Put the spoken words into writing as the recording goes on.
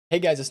Hey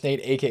guys, it's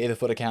Nate, aka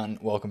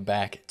TheFutAccountant. Welcome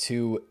back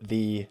to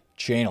the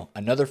channel.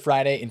 Another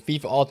Friday in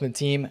FIFA Ultimate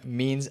Team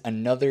means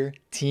another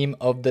team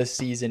of the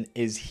season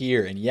is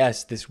here. And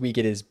yes, this week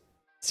it is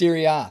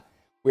Serie A.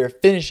 We are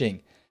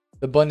finishing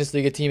the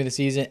Bundesliga team of the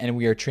season and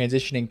we are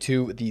transitioning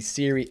to the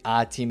Serie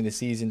A team of the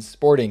season,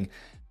 sporting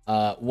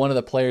one of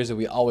the players that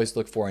we always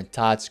look for in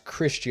TOTS,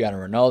 Cristiano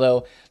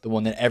Ronaldo, the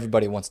one that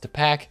everybody wants to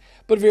pack,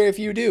 but very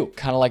few do,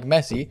 kind of like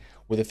Messi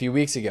with a few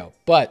weeks ago.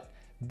 But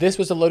this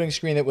was a loading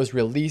screen that was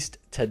released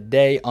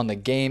today on the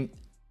game.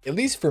 At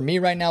least for me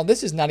right now,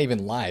 this is not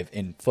even live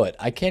in Foot.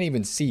 I can't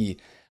even see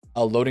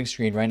a loading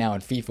screen right now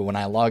in FIFA when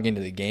I log into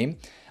the game.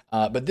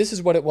 But this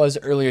is what it was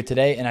earlier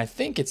today. And I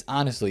think it's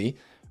honestly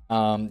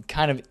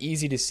kind of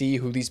easy to see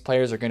who these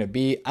players are going to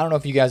be. I don't know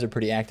if you guys are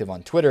pretty active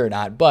on Twitter or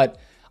not, but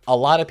a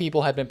lot of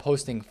people have been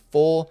posting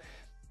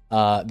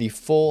the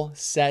full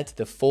set,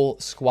 the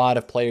full squad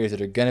of players that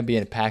are going to be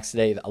in packs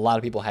today. A lot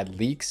of people had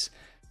leaks.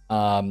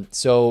 Some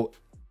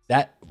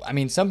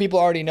people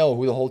already know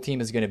who the whole team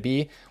is going to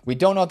be. We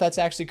don't know if that's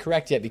actually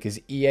correct yet because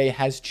EA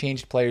has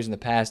changed players in the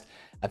past.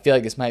 I feel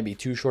like this might be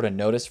too short a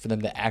notice for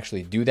them to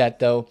actually do that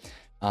though.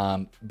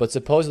 But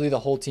supposedly the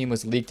whole team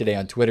was leaked today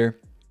on Twitter.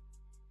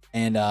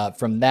 And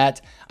from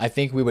that, I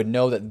think we would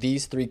know that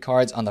these three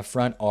cards on the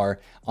front are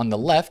on the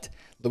left,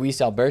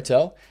 Luis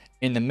Alberto,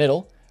 in the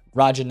middle,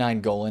 Raja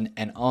Nainggolan,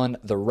 and on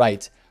the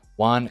right,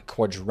 Juan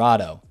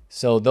Cuadrado.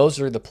 So those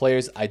are the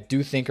players I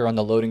do think are on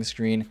the loading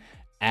screen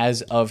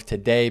as of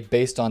today,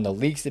 based on the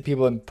leaks that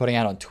people have been putting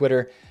out on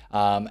Twitter.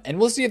 And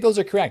we'll see if those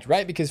are correct,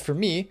 right? Because for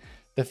me,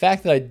 the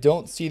fact that I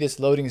don't see this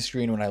loading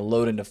screen when I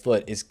load into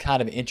Foot is kind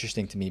of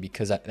interesting to me,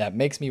 because that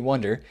makes me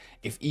wonder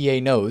if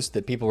EA knows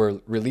that people were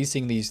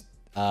releasing these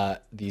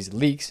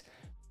leaks,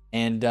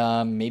 and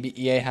maybe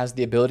EA has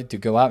the ability to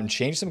go out and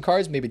change some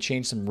cards, maybe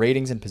change some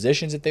ratings and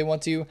positions if they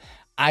want to.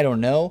 I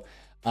don't know.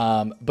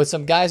 But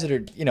some guys that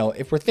are,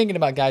 if we're thinking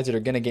about guys that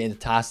are going to get into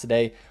TOTS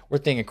today, we're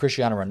thinking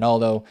Cristiano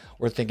Ronaldo.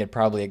 We're thinking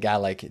probably a guy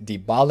like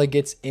Dybala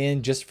gets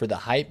in just for the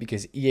hype,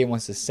 because EA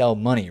wants to sell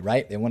money,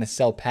 right? They want to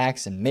sell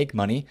packs and make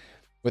money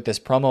with this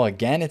promo.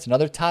 Again, it's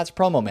another TOTS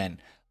promo, man.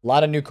 A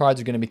lot of new cards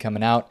are going to be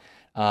coming out.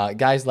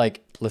 Guys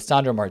like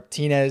Lisandro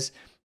Martinez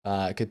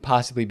could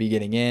possibly be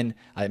getting in.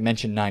 I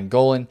mentioned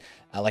Nainggolan,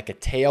 like a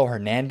Teo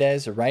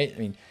Hernandez, right? I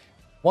mean,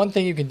 one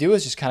thing you can do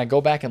is just kind of go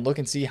back and look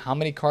and see how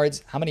many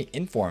cards, how many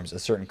informs a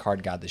certain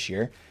card got this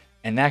year.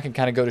 And that can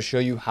kind of go to show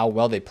you how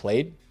well they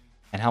played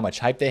and how much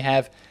hype they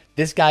have.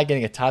 This guy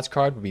getting a TOTS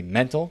card would be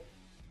mental.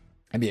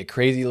 It'd be a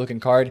crazy looking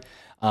card.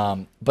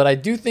 But I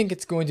do think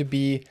it's going to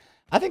be,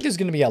 I think there's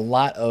going to be a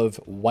lot of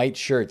white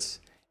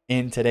shirts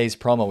in today's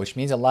promo, which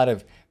means a lot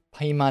of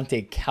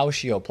Piemonte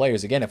Calcio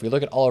players. Again, if we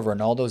look at all of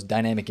Ronaldo's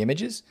dynamic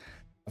images,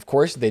 of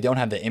course, they don't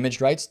have the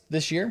image rights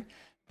this year.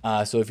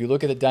 So if you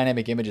look at the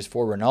dynamic images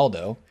for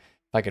Ronaldo,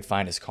 if I could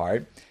find his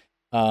card,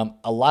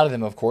 a lot of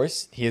them, of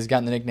course, he has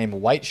gotten the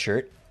nickname White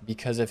Shirt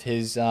because of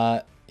his,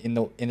 in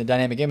the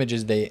dynamic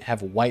images, they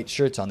have white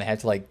shirts on. They had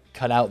to like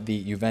cut out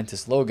the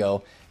Juventus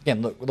logo.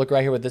 Again, look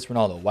right here with this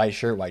Ronaldo, white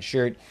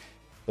shirt,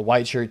 the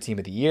white shirt team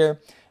of the year.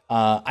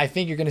 I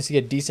think you're going to see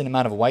a decent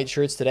amount of white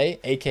shirts today,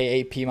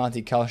 aka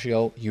Piemonte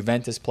Calcio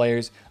Juventus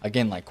players.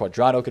 Again, like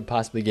Cuadrado could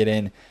possibly get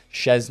in.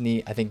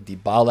 Szczesny, I think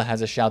Dybala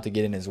has a shout to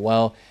get in as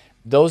well.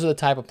 Those are the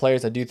type of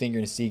players I do think you're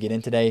going to see get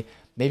in today.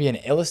 Maybe an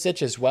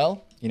Ilicic as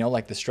well,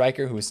 like the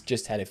striker who's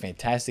just had a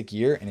fantastic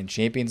year and in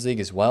Champions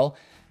League as well.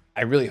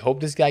 I really hope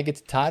this guy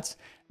gets TOTS.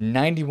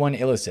 91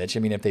 Ilicic.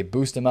 I mean, if they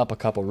boost him up a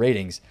couple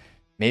ratings,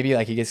 maybe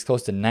like he gets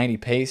close to 90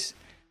 pace,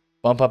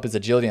 bump up his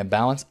agility and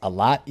balance a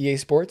lot, EA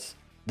Sports.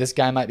 This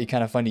guy might be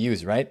kind of fun to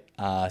use, right?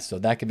 So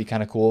that could be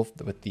kind of cool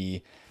with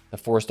the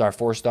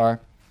 4-star,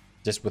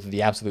 just with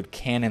the absolute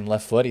cannon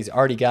left foot. He's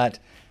already got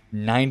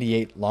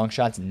 98 long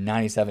shots,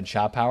 97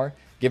 shot power.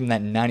 Give him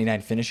that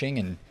 99 finishing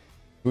and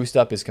boost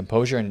up his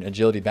composure and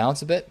agility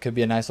balance a bit. Could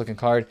be a nice looking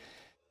card.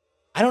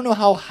 I don't know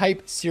how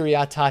hype Serie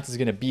A TOTS is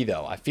going to be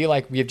though. I feel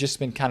like we have just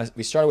been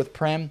we started with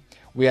Prem.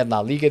 We had La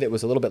Liga that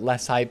was a little bit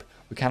less hype.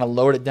 We kind of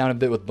lowered it down a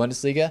bit with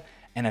Bundesliga.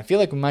 And I feel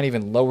like we might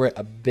even lower it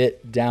a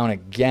bit down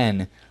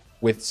again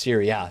with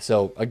Serie A.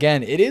 So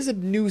again, it is a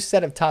new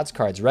set of TOTS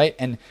cards, right?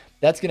 And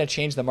that's going to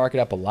change the market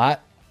up a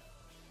lot.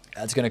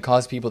 That's going to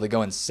cause people to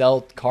go and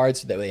sell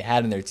cards that they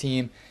had in their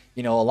team.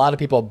 A lot of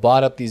people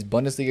bought up these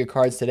Bundesliga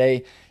cards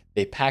today.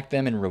 They packed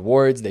them in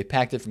rewards. They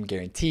packed it from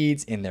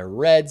guaranteeds in their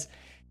reds.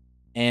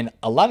 And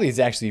a lot of these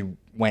actually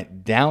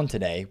went down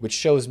today, which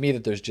shows me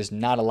that there's just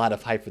not a lot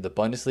of hype for the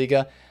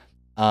Bundesliga.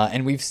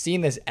 And we've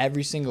seen this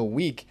every single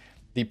week.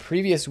 The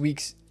previous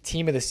week's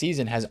team of the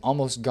season has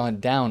almost gone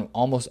down.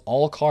 Almost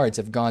all cards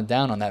have gone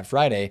down on that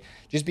Friday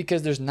just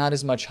because there's not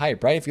as much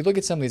hype, right? If you look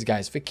at some of these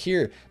guys,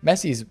 Fekir,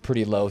 Messi's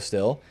pretty low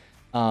still.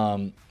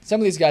 Some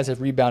of these guys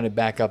have rebounded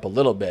back up a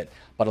little bit,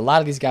 but a lot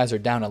of these guys are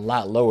down a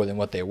lot lower than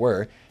what they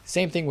were.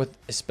 Same thing with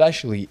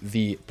especially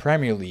the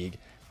Premier League.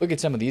 Look at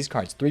some of these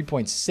cards,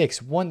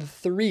 3.6,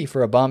 1.3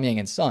 for Aubameyang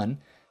and Son.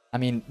 I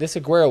mean, this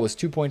Aguero was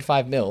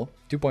 2.5 mil,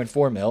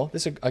 2.4 mil.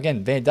 This,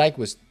 again, Van Dijk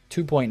was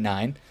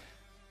 2.9.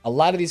 A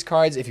lot of these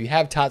cards, if you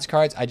have TOTS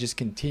cards, I just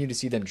continue to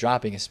see them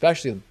dropping,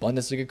 especially the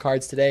Bundesliga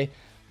cards today,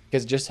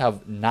 because just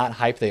how not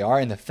hyped they are,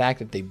 and the fact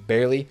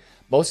that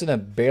most of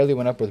them barely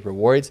went up with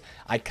rewards.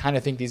 I kind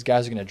of think these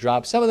guys are going to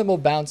drop. Some of them will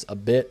bounce a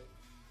bit,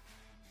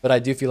 but I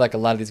do feel like a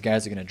lot of these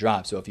guys are going to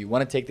drop. So if you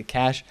want to take the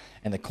cash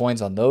and the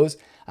coins on those,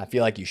 I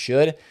feel like you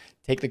should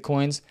take the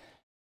coins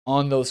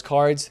on those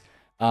cards.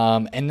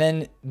 And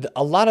then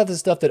a lot of the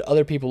stuff that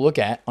other people look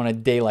at on a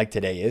day like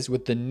today is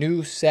with the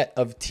new set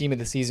of Team of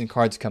the Season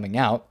cards coming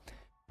out,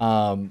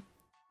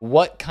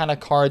 what kind of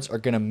cards are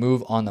going to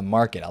move on the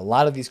market? A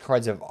lot of these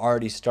cards have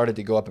already started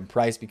to go up in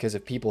price because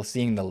of people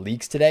seeing the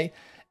leaks today.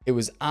 It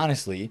was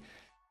honestly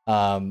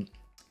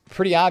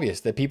pretty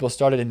obvious that people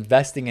started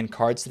investing in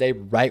cards today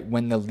right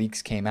when the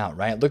leaks came out,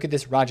 right? Look at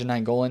this Raja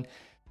Nainggolan,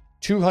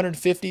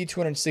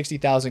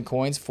 260,000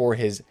 coins for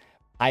his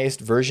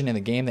highest version in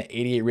the game, the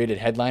 88 rated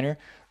headliner.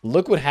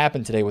 Look what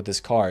happened today with this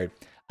card.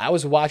 I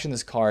was watching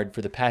this card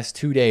for the past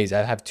 2 days.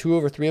 I have 2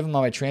 over 3 of them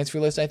on my transfer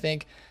list, I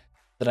think,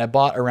 that I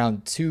bought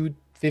around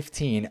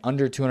 215,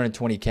 under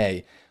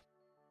 220K.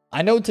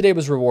 I know today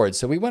was rewards,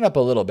 so we went up a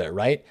little bit,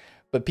 right?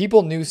 But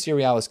people knew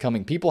Serie A was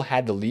coming. People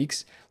had the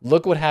leaks.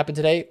 Look what happened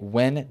today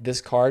when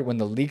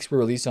the leaks were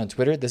released on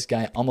Twitter. This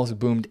guy almost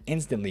boomed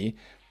instantly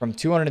from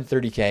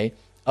 230K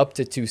up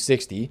to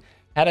 260.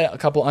 Had a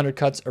couple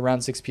undercuts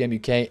around 6 p.m.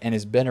 UK and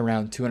has been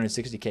around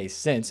 260K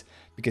since,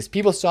 because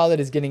people saw that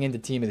he's getting into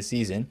Team of the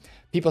Season.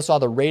 People saw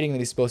the rating that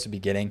he's supposed to be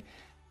getting,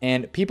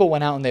 and people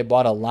went out and they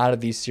bought a lot of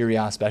these Serie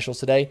A specials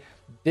today.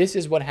 This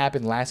is what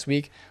happened last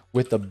week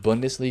with the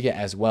Bundesliga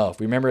as well.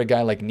 If we remember a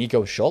guy like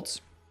Nico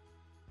Schultz,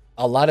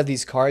 a lot of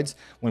these cards,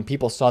 when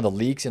people saw the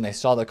leaks and they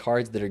saw the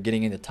cards that are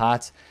getting into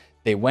TOTS,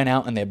 they went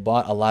out and they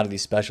bought a lot of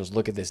these specials.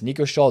 Look at this.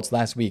 Nico Schultz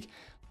last week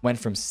went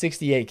from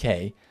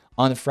 68K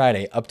on the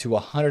Friday up to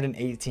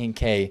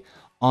 118K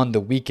on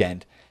the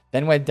weekend,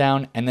 then went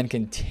down and then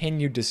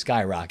continued to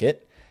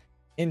skyrocket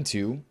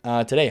into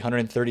today,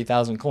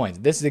 130,000 coins.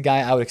 This is a guy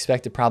I would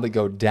expect to probably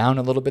go down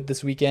a little bit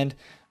this weekend,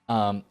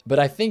 but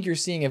I think you're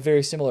seeing a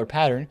very similar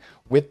pattern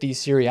with these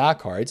Serie A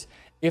cards.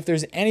 If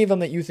there's any of them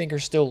that you think are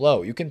still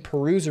low, you can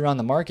peruse around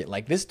the market.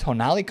 Like this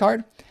Tonali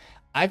card,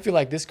 I feel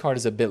like this card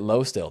is a bit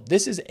low still.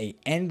 This is a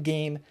end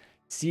game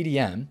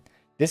CDM.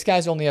 This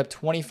guy's only up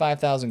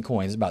 25,000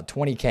 coins, about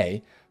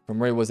 20K from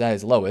where he was at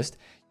his lowest.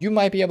 You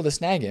might be able to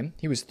snag him.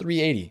 He was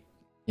 380,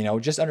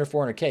 just under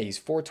 400K. He's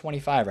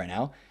 425 right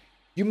now.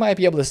 You might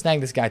be able to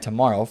snag this guy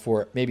tomorrow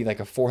for maybe like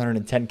a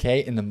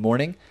 410K in the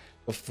morning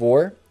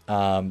before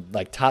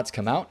like TOTS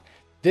come out.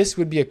 This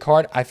would be a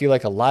card I feel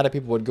like a lot of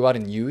people would go out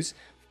and use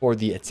for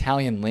the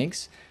Italian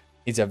links.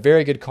 It's a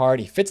very good card.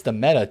 He fits the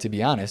meta, to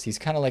be honest. He's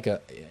kind of like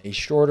a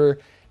shorter,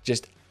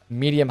 just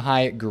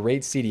medium-high,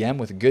 great CDM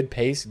with good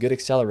pace, good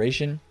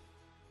acceleration,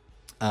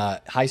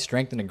 high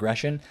strength and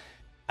aggression.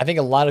 I think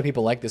a lot of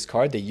people like this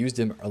card. They used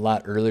him a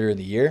lot earlier in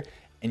the year,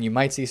 and you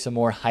might see some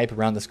more hype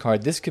around this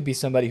card. This could be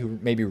somebody who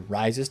maybe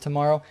rises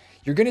tomorrow.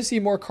 You're going to see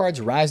more cards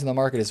rise in the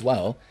market as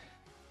well.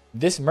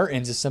 This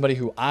Mertens is somebody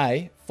who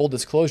I, full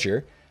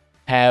disclosure,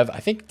 have, I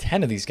think,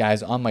 10 of these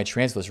guys on my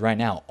transfer list right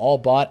now, all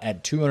bought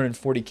at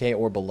 240K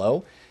or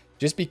below,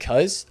 just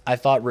because I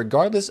thought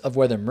regardless of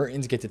whether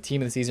Mertens gets a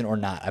Team of the Season or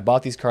not, I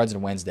bought these cards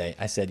on Wednesday.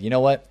 I said, you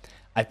know what?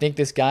 I think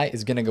this guy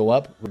is going to go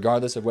up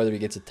regardless of whether he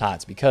gets a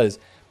TOTS, because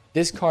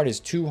this card is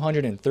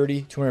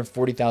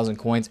 240,000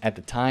 coins at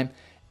the time.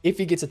 If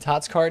he gets a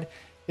TOTS card,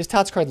 his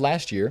TOTS card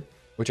last year,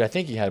 which I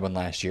think he had one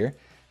last year,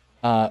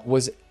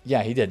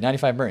 yeah, he did,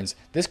 95 Mertens.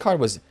 This card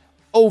was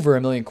over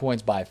 1 million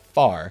coins by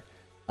far.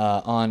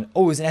 It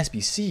was an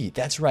SBC.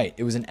 That's right.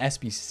 It was an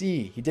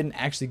SBC. He didn't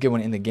actually get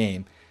one in the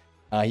game.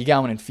 He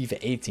got one in FIFA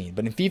 18.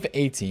 But in FIFA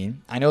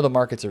 18, I know the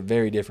markets are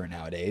very different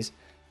nowadays.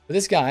 But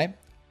this guy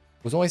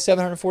was only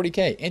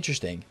 740K.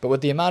 Interesting. But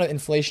with the amount of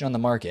inflation on the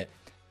market,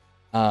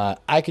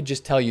 I could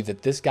just tell you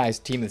that this guy's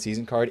Team of the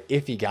Season card,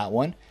 if he got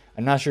one,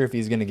 I'm not sure if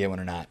he's going to get one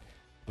or not.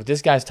 But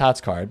this guy's TOTS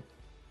card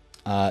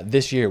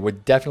this year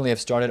would definitely have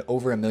started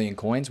over 1 million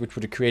coins, which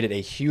would have created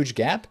a huge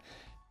gap.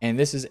 And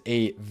this is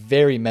a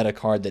very meta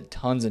card that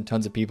tons and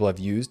tons of people have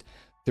used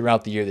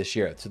throughout the year this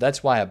year. So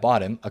that's why I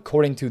bought him.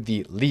 According to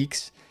the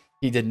leaks,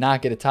 he did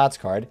not get a TOTS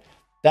card.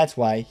 That's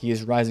why he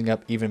is rising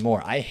up even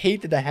more. I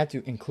hate that I have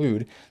to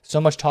include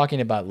so much talking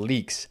about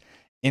leaks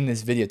in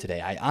this video today.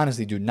 I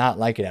honestly do not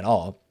like it at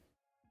all.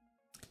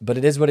 But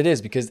it is what it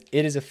is, because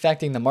it is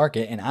affecting the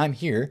market. And I'm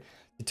here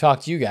to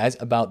talk to you guys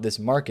about this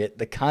market,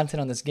 the content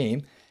on this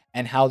game,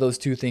 and how those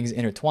two things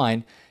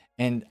intertwine.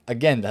 And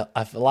again,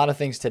 a lot of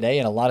things today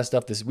and a lot of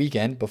stuff this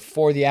weekend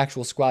before the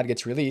actual squad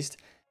gets released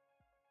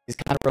is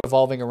kind of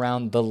revolving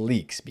around the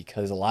leaks,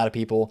 because a lot of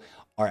people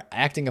are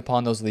acting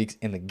upon those leaks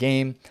in the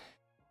game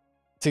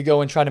to go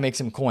and try to make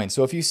some coins.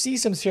 So if you see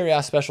some Serie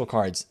A special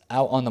cards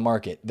out on the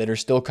market that are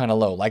still kind of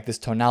low, like this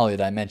Tonali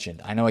that I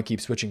mentioned, I know I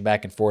keep switching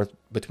back and forth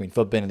between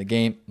FUTBin and the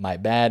game, my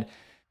bad.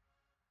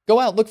 Go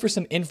out, look for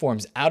some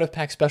informs,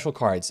 out-of-pack special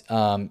cards.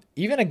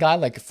 Even a guy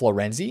like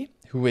Florenzi,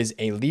 who is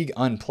a League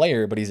Un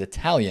player, but he's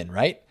Italian,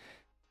 right?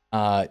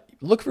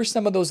 Look for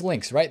some of those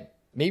links, right?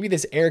 Maybe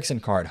this Ericsson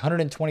card,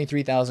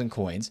 123,000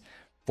 coins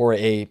for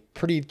a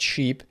pretty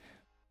cheap,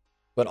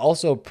 but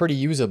also pretty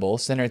usable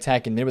center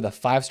attacking mid with a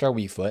 5-star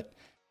weak foot.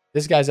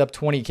 This guy's up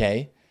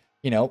 20K.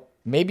 You know,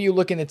 maybe you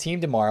look in the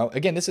team tomorrow.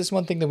 Again, this is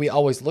one thing that we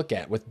always look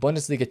at. With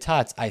Bundesliga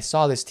TOTS, I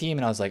saw this team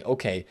and I was like,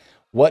 okay,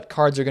 what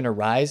cards are going to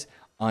rise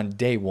on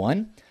day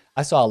one?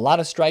 I saw a lot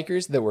of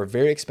strikers that were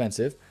very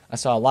expensive. I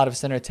saw a lot of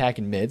center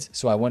attacking mids,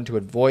 so I wanted to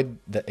avoid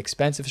the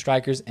expensive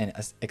strikers and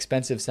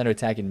expensive center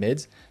attacking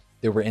mids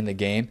that were in the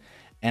game.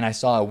 And I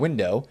saw a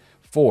window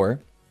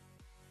for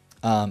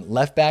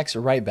left backs,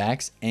 right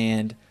backs,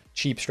 and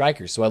cheap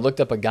strikers. So I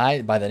looked up a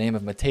guy by the name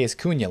of Mateus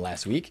Cunha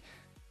last week.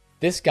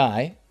 This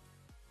guy,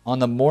 on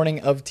the morning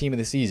of team of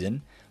the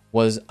season,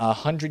 was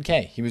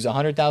 100K. He was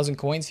 100,000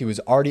 coins. He was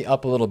already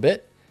up a little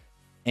bit.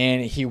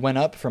 And he went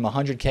up from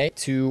 100K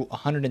to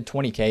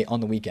 120K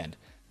on the weekend.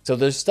 So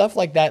there's stuff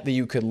like that that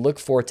you could look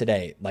for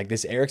today. Like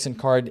this Ericsson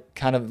card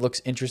kind of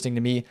looks interesting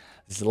to me.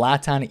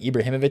 Zlatan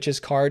Ibrahimovic's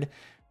card.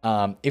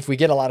 If we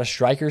get a lot of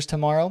strikers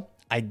tomorrow,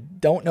 I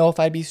don't know if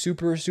I'd be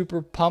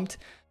super pumped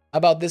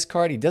about this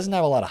card. He doesn't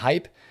have a lot of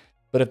hype.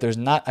 But if there's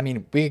not, I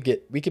mean, we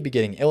could be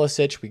getting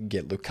Ilicic, we could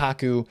get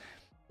Lukaku,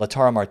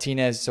 Lautaro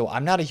Martinez. So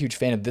I'm not a huge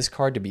fan of this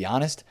card, to be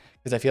honest,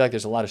 because I feel like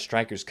there's a lot of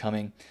strikers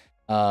coming.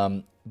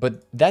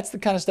 But that's the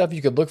kind of stuff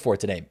you could look for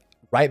today.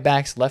 Right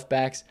backs, left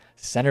backs,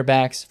 center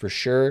backs for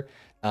sure.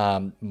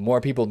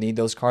 More people need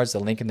those cards to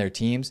link in their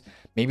teams.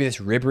 Maybe this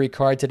Ribery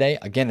card today.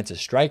 Again, it's a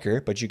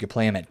striker, but you could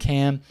play him at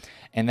cam.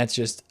 And that's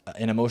just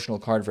an emotional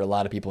card for a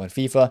lot of people in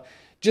FIFA.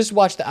 Just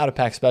watch the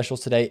out-of-pack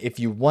specials today. If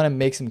you want to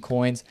make some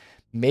coins,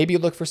 maybe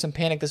look for some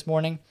panic this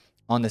morning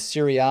on the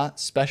Serie A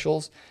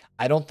specials.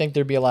 I don't think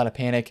there'd be a lot of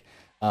panic.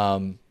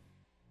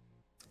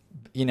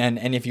 You know,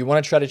 and if you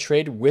want to try to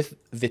trade with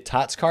the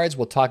TOTS cards,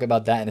 we'll talk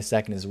about that in a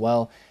second as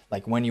well,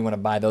 like when you want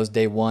to buy those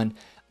day one.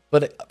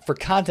 But for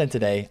content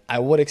today, I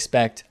would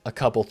expect a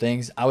couple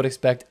things. I would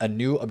expect a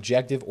new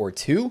objective or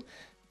two,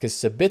 because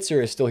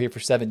Sabitzer is still here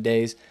for 7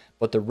 days,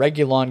 but the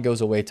Regulon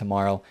goes away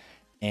tomorrow.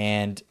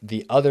 And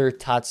the other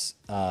TOTS,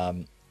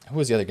 who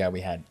was the other guy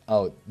we had?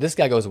 Oh, this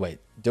guy goes away.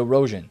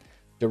 DeRozan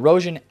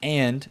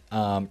and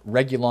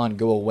Regulon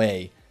go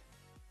away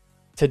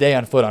today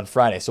on foot on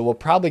Friday. So we'll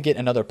probably get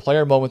another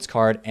player moments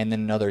card and then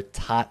another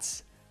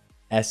TOTS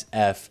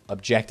SF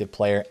objective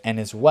player. And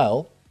as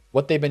well,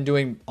 what they've been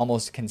doing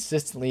almost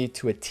consistently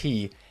to a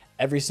T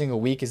every single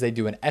week is they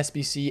do an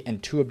SBC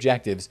and 2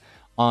 objectives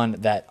on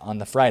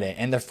the Friday.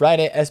 And the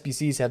Friday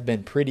SBCs have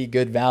been pretty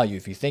good value.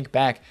 If you think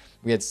back,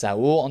 we had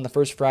Saul on the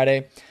first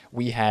Friday,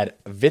 we had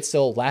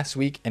Witsel last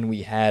week, and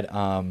we had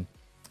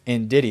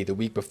Ndidi the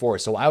week before.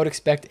 So I would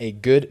expect a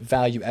good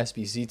value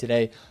SBC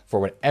today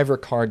for whatever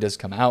card does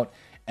come out.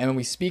 And when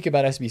we speak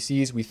about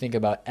SBCs, we think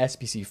about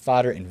SBC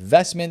fodder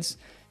investments.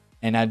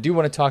 And I do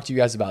want to talk to you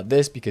guys about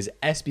this because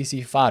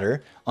SBC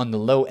fodder on the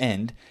low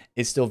end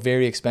is still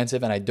very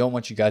expensive, and I don't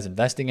want you guys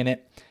investing in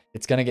it.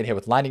 It's going to get hit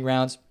with lightning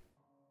rounds.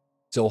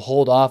 So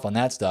hold off on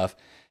that stuff.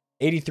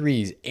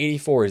 83s,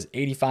 84s,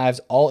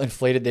 85s, all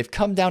inflated. They've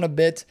come down a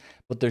bit,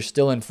 but they're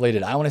still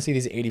inflated. I want to see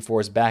these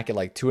 84s back at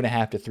like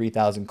 2.5 to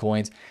 3,000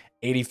 coins.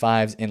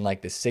 85s in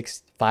like the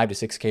 5 to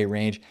 6K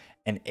range,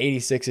 and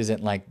 86s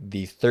in like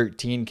the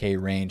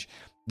 13K range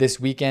this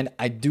weekend.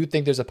 I do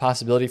think there's a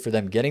possibility for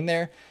them getting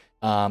there,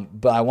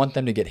 but I want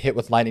them to get hit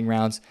with lightning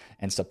rounds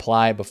and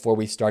supply before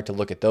we start to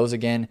look at those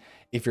again.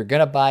 If you're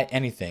going to buy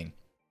anything,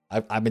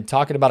 I've been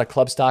talking about a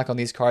club stock on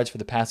these cards for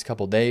the past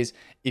couple days.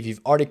 If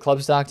you've already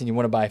club stocked and you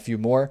want to buy a few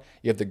more,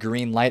 you have the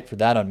green light for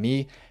that on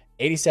me.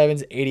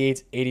 87s,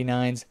 88s,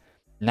 89s,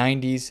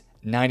 90s,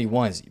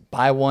 91s.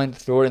 Buy one,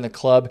 throw it in the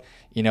club.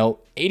 You know,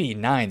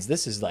 89s,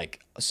 this is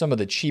like some of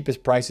the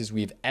cheapest prices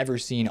we've ever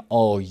seen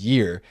all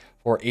year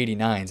for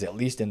 89s, at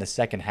least in the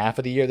second half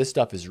of the year. This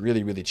stuff is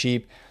really, really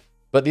cheap.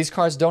 But these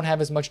cards don't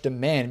have as much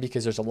demand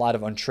because there's a lot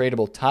of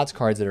untradeable TOTS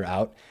cards that are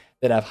out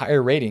that have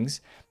higher ratings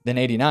than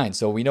 89.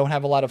 So we don't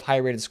have a lot of high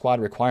rated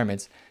squad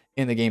requirements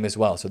in the game as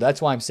well. So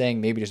that's why I'm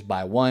saying maybe just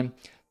buy one,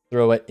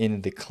 throw it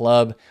in the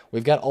club.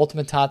 We've got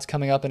Ultimate TOTS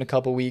coming up in a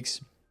couple weeks.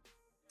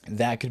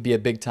 That could be a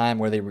big time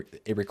where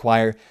they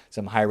require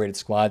some high rated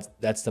squads.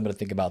 That's something to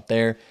think about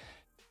there.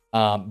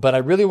 But I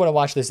really want to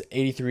watch this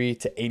 83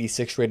 to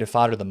 86 rated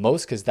fodder the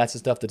most because that's the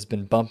stuff that's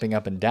been bumping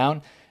up and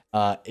down.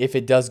 If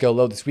it does go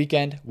low this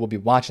weekend, we'll be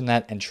watching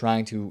that and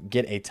trying to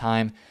get a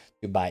time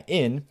to buy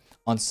in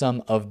on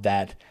some of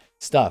that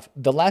stuff.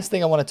 The last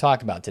thing I want to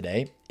talk about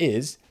today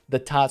is the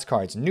TOTS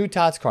cards, new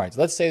TOTS cards.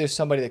 Let's say there's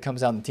somebody that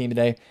comes out in the team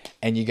today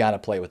and you got to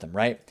play with them,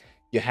 right?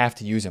 You have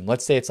to use them.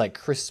 Let's say it's like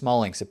Chris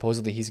Smalling.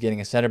 Supposedly he's getting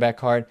a center back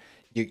card.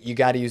 You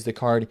got to use the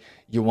card.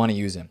 You want to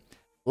use him.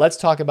 Let's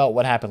talk about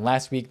what happened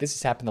last week. This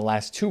has happened the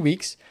last 2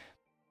 weeks.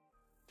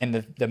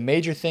 And the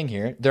major thing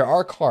here, there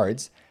are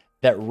cards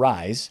that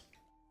rise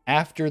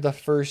after the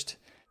first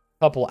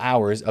couple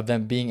hours of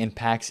them being in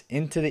packs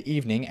into the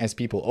evening. As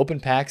people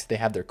open packs, they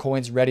have their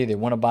coins ready, they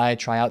want to buy,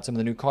 try out some of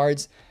the new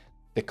cards.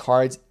 The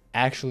cards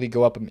actually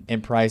go up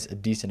in price a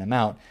decent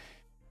amount.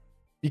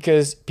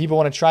 because people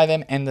want to try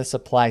them and the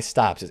supply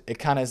stops. It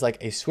kind of is like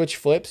a switch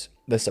flips.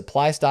 The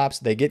supply stops,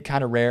 they get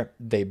kind of rare,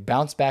 they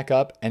bounce back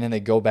up, and then they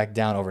go back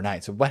down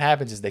overnight. So what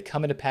happens is they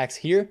come into packs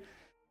here,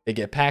 they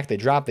get packed, they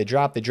drop, they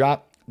drop, they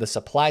drop. The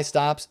supply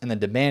stops, and the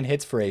demand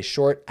hits for a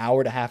short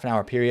hour to half an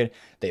hour period.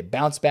 They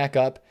bounce back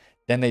up,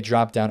 then they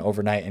drop down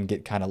overnight and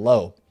get kind of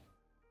low.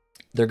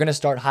 They're going to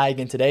start high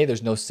again today.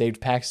 There's no saved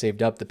packs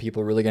saved up that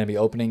people are really going to be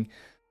opening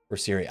for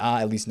Serie A,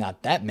 at least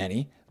not that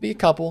many. Be a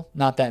couple,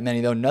 not that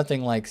many though.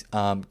 Nothing like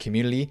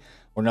community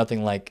or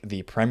nothing like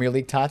the Premier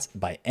League tots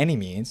by any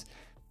means.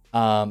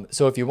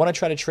 So if you want to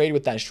try to trade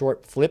with that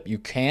short flip, you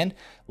can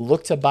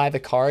look to buy the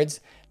cards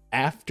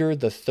after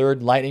the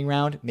third lightning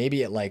round,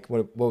 maybe at like,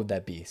 what would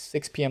that be?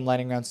 6 p.m.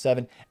 lightning round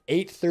 7,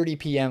 8:30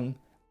 p.m.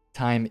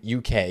 time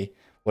UK,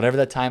 whatever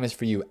that time is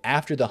for you,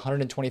 after the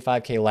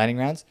 125K lightning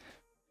rounds.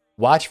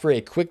 Watch for a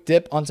quick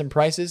dip on some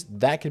prices.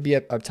 That could be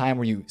a time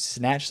where you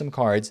snatch some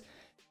cards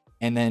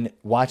and then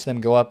watch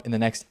them go up in the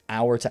next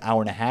hour to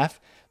hour and a half.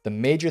 The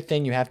major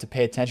thing you have to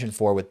pay attention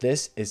for with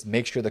this is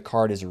make sure the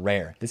card is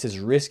rare. This is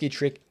risky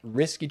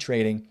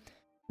trading,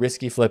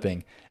 risky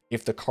flipping.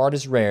 If the card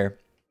is rare,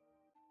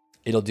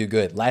 it'll do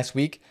good. Last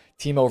week,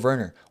 Timo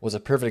Werner was a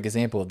perfect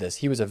example of this.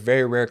 He was a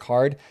very rare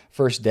card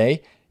first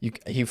day.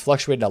 He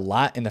fluctuated a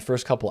lot in the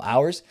first couple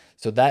hours.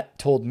 So that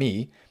told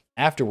me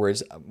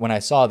afterwards, when I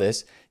saw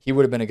this, he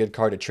would have been a good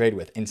card to trade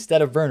with.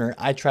 Instead of Werner,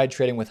 I tried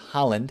trading with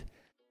Haaland.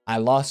 I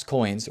lost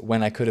coins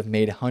when I could have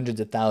made hundreds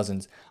of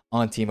thousands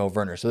on Timo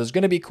Werner. So there's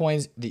going to be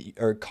coins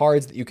or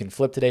cards that you can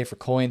flip today for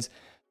coins.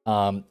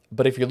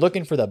 But if you're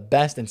looking for the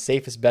best and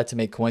safest bet to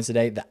make coins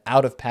today, the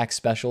out-of-pack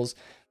specials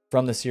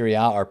from the Serie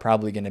A are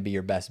probably going to be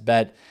your best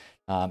bet.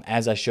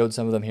 As I showed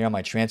some of them here on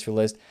my transfer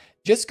list,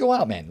 just go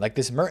out, man. Like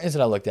this Mertens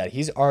that I looked at,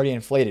 he's already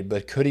inflated,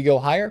 but could he go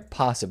higher?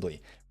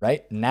 Possibly,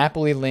 right?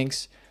 Napoli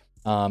links.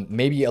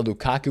 Maybe a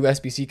Lukaku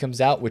SBC comes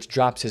out, which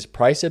drops his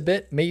price a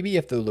bit. Maybe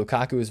if the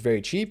Lukaku is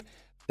very cheap,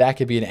 that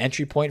could be an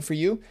entry point for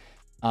you.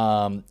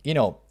 You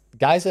know,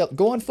 guys that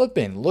go on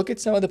Footbin, look at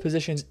some of the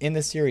positions in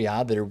the Serie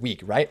A that are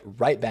weak, right?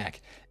 Right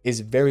back is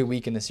very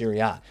weak in the Serie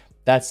A.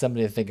 That's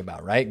something to think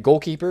about, right?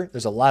 Goalkeeper,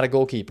 there's a lot of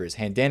goalkeepers.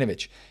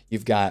 Handanovic,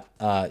 you've got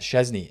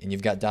Szczesny, and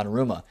you've got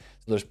Donnarumma.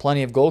 So there's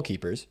plenty of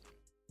goalkeepers.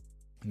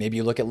 Maybe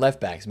you look at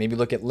left backs. Maybe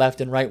look at left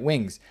and right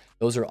wings.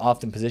 Those are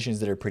often positions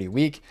that are pretty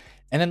weak.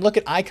 And then look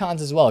at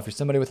icons as well. If you're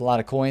somebody with a lot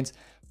of coins,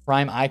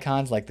 prime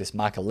icons like this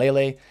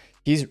Makalele,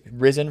 he's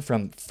risen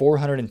from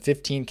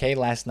 415K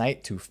last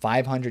night to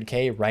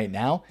 500K right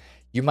now.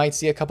 You might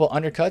see a couple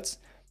undercuts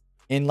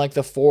in like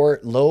the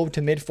low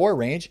to mid 4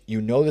 range.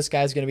 You know this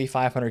guy's going to be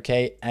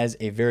 500K as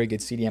a very good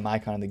CDM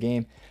icon in the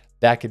game.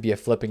 That could be a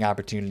flipping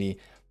opportunity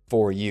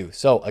for you.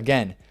 So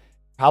again,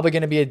 probably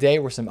going to be a day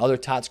where some other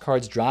TOTS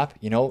cards drop.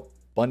 You know,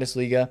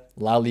 Bundesliga,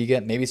 La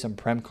Liga, maybe some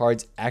Prem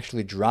cards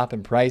actually drop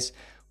in price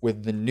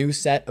with the new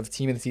set of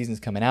Team of the Seasons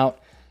coming out.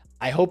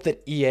 I hope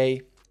that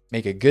EA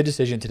make a good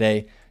decision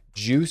today.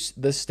 Juice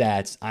the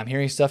stats. I'm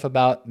hearing stuff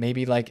about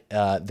maybe like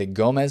the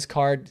Gomez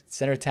card,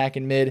 center attack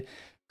and mid,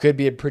 could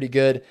be a pretty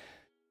good.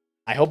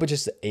 I hope it's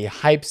just a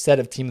hype set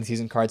of Team of the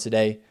Season cards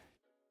today.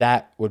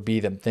 That would be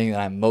the thing that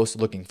I'm most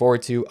looking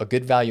forward to. A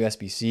good value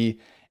SBC,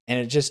 and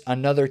it's just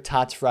another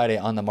TOTS Friday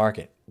on the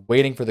market.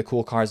 Waiting for the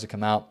cool cards to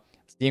come out,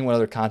 seeing what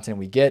other content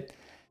we get,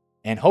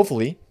 and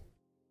hopefully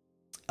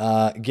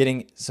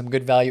getting some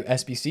good value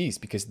SBCs,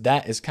 because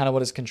that is kind of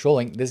what is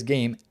controlling this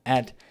game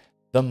at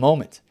the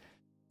moment.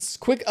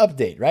 Quick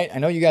update, right? I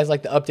know you guys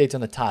like the updates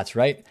on the TOTS,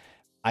 right?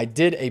 I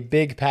did a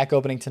big pack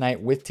opening tonight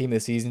with Team of the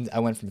Seasons. I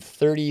went from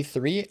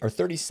 33 or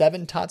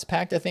 37 TOTS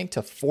packed, I think,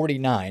 to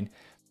 49.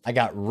 I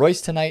got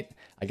Royce tonight.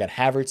 I got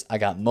Havertz. I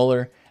got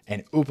Muller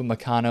and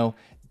Upamecano.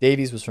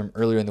 Davies was from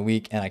earlier in the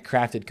week, and I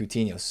crafted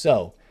Coutinho.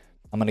 So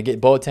I'm going to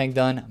get Boateng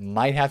done.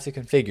 Might have to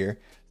configure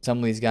some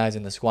of these guys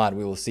in the squad.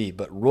 We will see.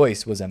 But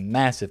Royce was a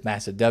massive,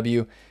 massive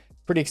W.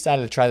 Pretty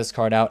excited to try this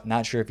card out.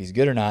 Not sure if he's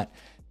good or not.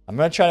 I'm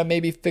going to try to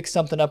maybe fix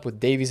something up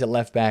with Davies at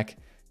left back.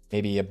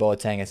 Maybe a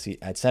Boateng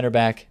at center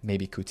back.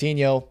 Maybe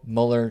Coutinho,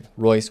 Muller,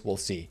 Royce. We'll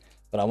see.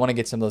 But I want to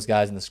get some of those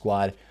guys in the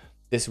squad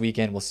this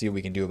weekend. We'll see what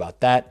we can do about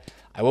that.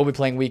 I will be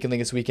playing Weekend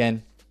League this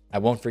weekend. I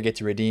won't forget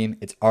to redeem.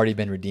 It's already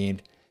been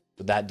redeemed.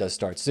 So that does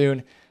start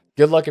soon.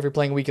 Good luck if you're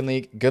playing Weekend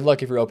League. Good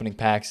luck if you're opening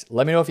packs.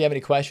 Let me know if you have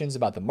any questions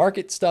about the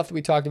market stuff that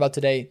we talked about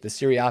today, the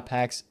Serie A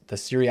packs, the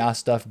Serie A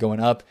stuff going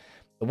up.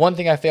 The one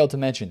thing I failed to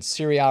mention,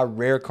 Serie A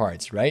rare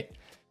cards, right?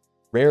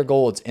 Rare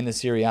golds in the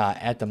Serie A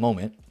at the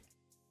moment.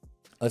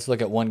 Let's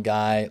look at one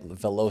guy,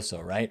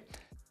 Veloso, right?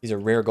 He's a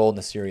rare gold in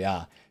the Serie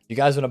A. If you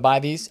guys want to buy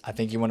these, I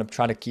think you want to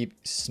try to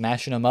keep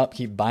smashing them up,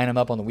 keep buying them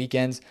up on the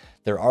weekends.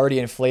 They're already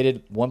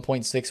inflated,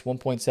 1.6,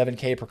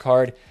 1.7K per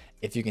card.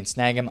 If you can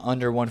snag them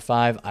under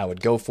 1.5, I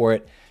would go for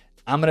it.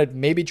 I'm going to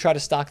maybe try to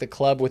stock the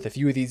club with a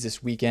few of these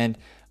this weekend.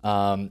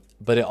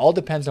 But it all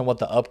depends on what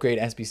the upgrade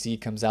SBC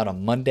comes out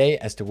on Monday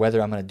as to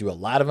whether I'm going to do a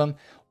lot of them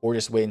or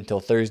just wait until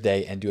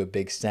Thursday and do a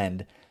big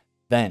send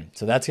then.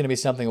 So that's going to be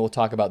something we'll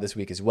talk about this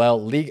week as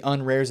well. League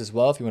unrares as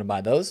well if you want to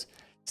buy those.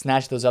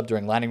 Snatch those up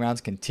during lightning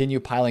rounds. Continue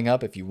piling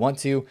up if you want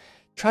to.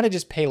 Try to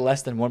just pay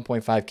less than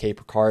 1.5K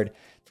per card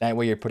That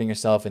way you're putting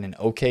yourself in an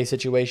okay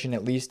situation,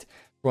 at least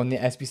for when the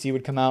SBC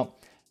would come out.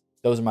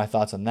 Those are my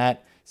thoughts on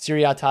that.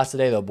 Serie A TOTS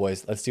today, though,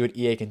 boys. Let's see what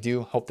EA can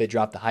do. Hope they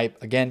drop the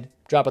hype. Again,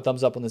 drop a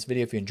thumbs up on this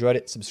video if you enjoyed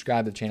it.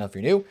 Subscribe to the channel if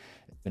you're new.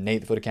 It's been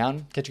Nate, the Foot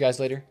Accountant. Catch you guys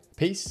later.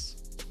 Peace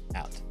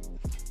out.